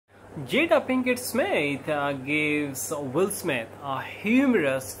Jada Pinkett Smith gives Will Smith a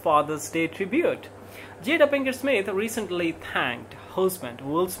humorous Father's Day tribute. Jada Pinkett Smith recently thanked husband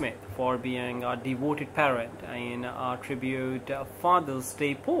Will Smith for being a devoted parent in a tribute Father's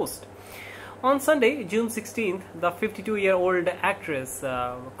Day post. On Sunday, June 16th, the 52-year-old actress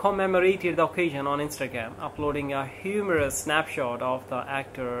commemorated the occasion on Instagram, uploading a humorous snapshot of the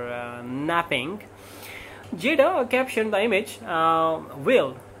actor napping. Jada captioned the image,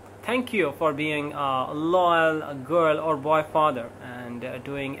 Will, thank you for being a loyal girl or boy father and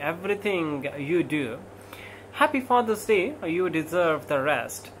doing everything you do. Happy Father's Day, you deserve the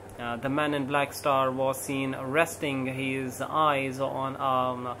rest. The Man in Black star was seen resting his eyes on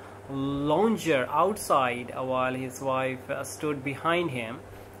a lounger outside while his wife stood behind him,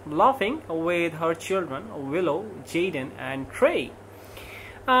 laughing with her children Willow, Jaden and Trey.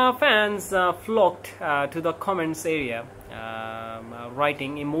 Fans flocked to the comments area,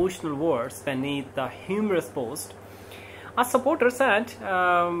 writing emotional words beneath the humorous post. A supporter said,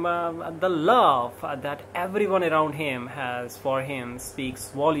 the love that everyone around him has for him speaks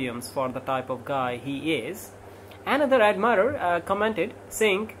volumes for the type of guy he is. Another admirer commented,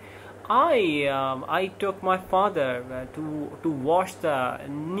 saying, I took my father to watch the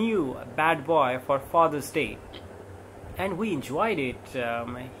new Bad Boy for Father's Day, and we enjoyed it.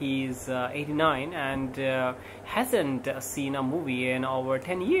 He's 89 and hasn't seen a movie in over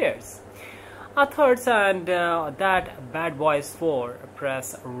 10 years. A third said that Bad Boys 4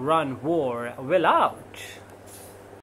 press run war will out.